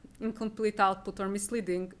have incomplete output or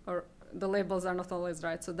misleading, or the labels are not always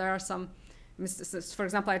right, so there are some mistakes. For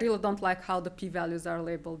example, I really don't like how the p-values are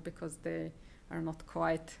labeled because they are not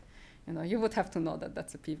quite, you know, you would have to know that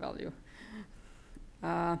that's a p-value.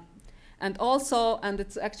 And also, and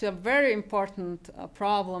it's actually a very important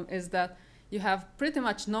problem, is that you have pretty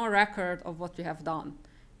much no record of what you have done.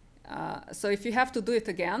 So if you have to do it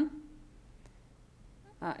again,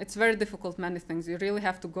 it's very difficult, many things. You really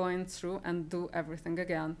have to go in through and do everything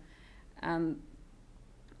again. And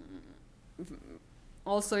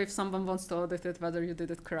also, if someone wants to audit it, whether you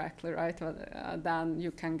did it correctly, right, then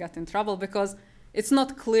you can get in trouble because it's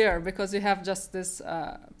not clear, because you have just this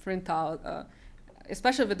printout,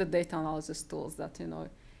 especially with the data analysis tools, that, you know,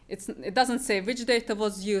 it doesn't say which data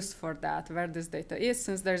was used for that, where this data is.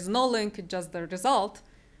 Since there's no link, it's just the result.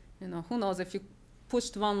 You know, who knows, if you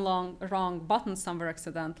pushed one wrong button somewhere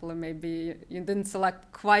accidentally, maybe you didn't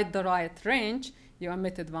select quite the right range, you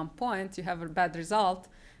omitted one point, you have a bad result,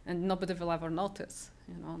 and nobody will ever notice,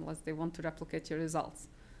 you know, unless they want to replicate your results.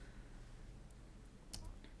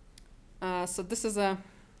 So this is a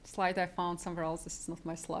slide I found somewhere else. This is not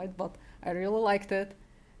my slide, but I really liked it.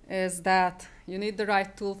 Is that you need the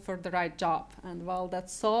right tool for the right job. And while that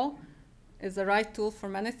so is the right tool for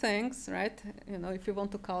many things, right? You know, if you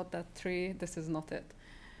want to count that tree, this is not it.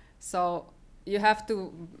 So you have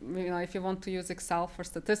to, you know, if you want to use Excel for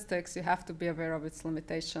statistics, you have to be aware of its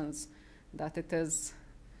limitations, that it is,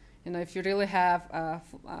 you know, if you really have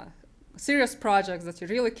serious projects that you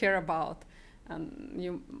really care about, and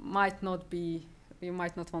you might not be you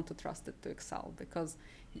might not want to trust it to Excel, because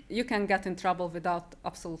you can get in trouble without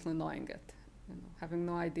absolutely knowing it, having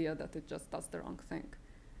no idea that it just does the wrong thing.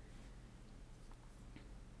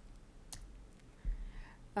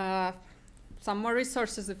 Some more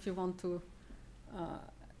resources if you want to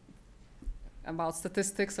about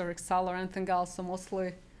statistics or Excel or anything else. So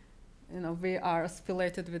mostly, we are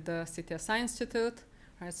affiliated with the CTSI Institute,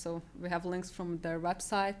 right? So we have links from their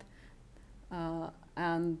website,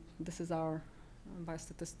 and this is our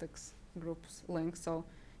Biostatistics group's link. So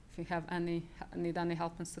if you have need any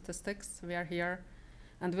help in statistics, we are here.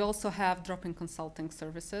 And we also have drop-in consulting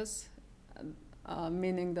services,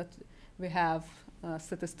 meaning that we have a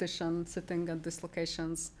statistician sitting at these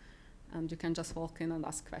locations, and you can just walk in and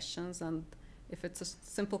ask questions. And if it's a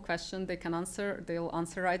simple question, they'll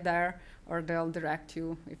answer right there, or they'll direct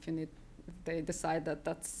you if you need. If they decide that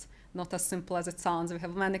that's not as simple as it sounds. We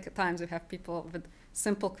have many times we have people with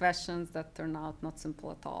simple questions that turn out not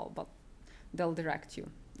simple at all, but they'll direct you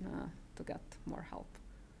to get more help.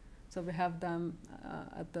 So we have them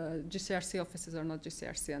at the GCRC offices, or not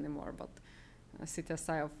GCRC anymore, but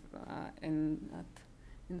CTSI in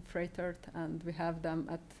Freitert, and we have them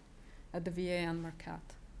at the VA and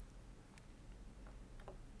Marquette.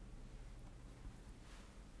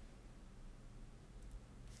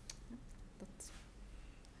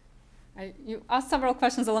 You asked several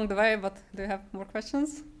questions along the way, but do you have more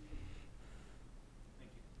questions?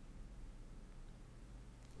 Thank you.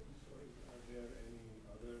 Sorry, are there any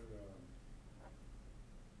other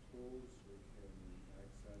tools we can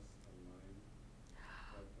access online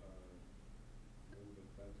that are a little bit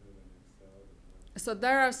better than Excel? So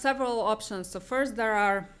there are several options. So first, there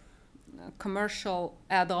are commercial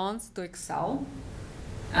add-ons to Excel,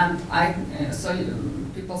 and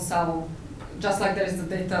people sell. Just like there is the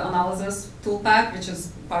data analysis tool pack, which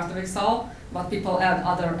is part of Excel, but people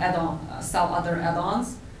sell other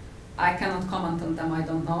add-ons. I cannot comment on them, I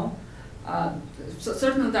don't know. So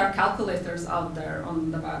certainly there are calculators out there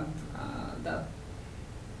on the web that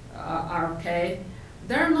are okay.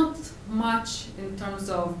 They're not much in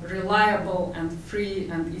terms of reliable and free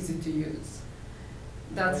and easy to use.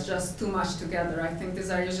 That's just too much together. I think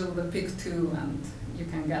these are usually the big two, and you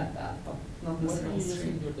can get that, but not necessarily. What do you use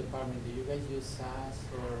in your department? Do you guys use SAS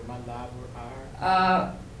or MATLAB or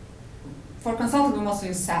R? For consulting, we mostly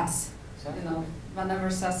use SAS. SAS? Whenever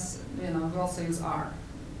SAS, we also use R,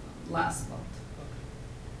 less,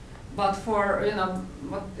 but for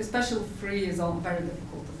especially free is all very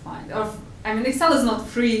difficult to find. Excel is not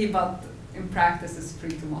free, but in practice it's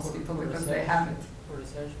free to most people because they have it. For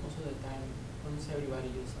research, most of the time, almost everybody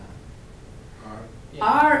uses R. Yeah.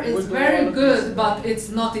 R is very good, but it's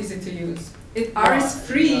not easy to use. R is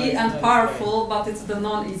free and powerful, but it's the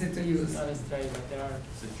non-easy to use. It's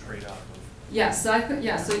a trade-off. Yes, so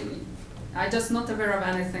I'm just not aware of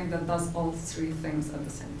anything that does all three things at the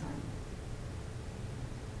same time.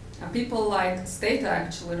 And people like Stata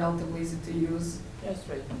actually relatively easy to use. Yes,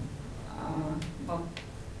 right. But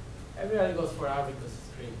everybody goes for R because it's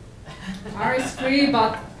free. R is free,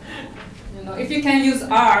 but if you can use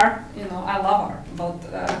R, I love R, but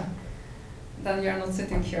then you're not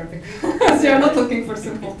sitting here because you're not looking for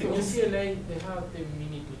simple tools. In UCLA, they have the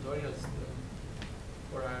mini tutorials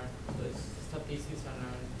for R, so it's statistics and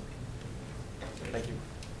R. Thank you.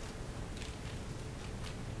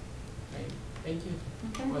 Okay. Thank you.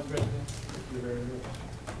 Okay. What's right there? Thank you very much.